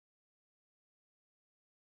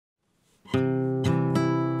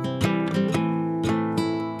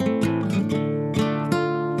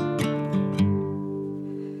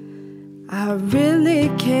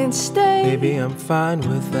can't stay. Baby, I'm fine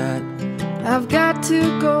with that. I've got to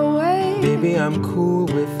go away. Baby, I'm cool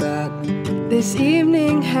with that. This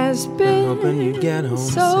evening has been hoping you get home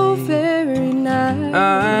so safe. very nice.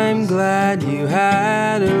 I'm glad you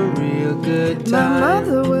had a real good time. My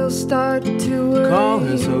mother will start to worry. Call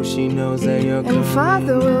her so she knows that you're coming. And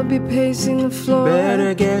father will be pacing the floor.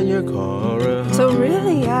 Better get your car. So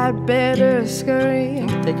really I'd better scurry.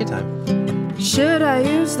 Take your time. Should I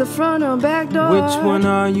use the front or back door? Which one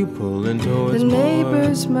are you pulling towards? The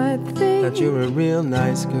neighbors might think that you're a real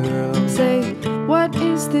nice girl. Say, what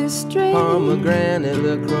is this drink? Pomegranate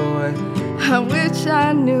LaCroix. I wish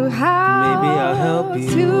I knew how. Maybe I'll help you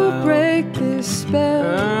to out. break this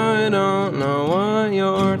spell. I don't know what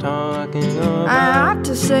you're talking about. I ought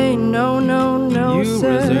to say no, no, no, you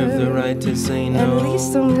sir. reserve the right to say no. At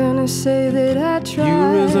least I'm gonna say that I tried.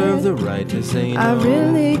 You reserve the right to say no. I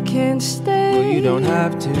really can't stay. Well, you don't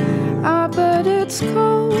have to. But it's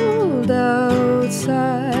cold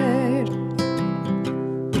outside.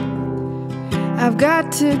 I've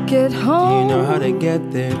got to get home. Do you know how to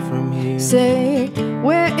get there from here? Say,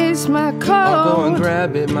 where is my coat? I'll go and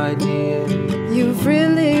grab it, my dear. You've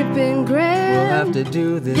really been grand. We'll have to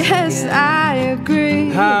do this Yes, again. I agree.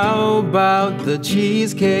 How about the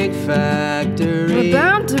Cheesecake Factory? We're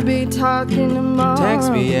bound to be talking tomorrow. Text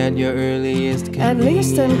me at your earliest convenience. At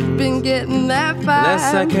least I've been getting that vibe.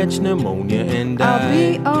 Unless I catch pneumonia and die. I'll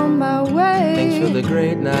be on my way. Thanks for the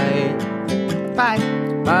great night. Bye.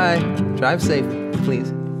 Bye. Drive safe, please.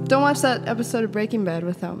 Don't watch that episode of Breaking Bad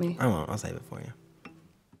without me. I won't. I'll save it for you.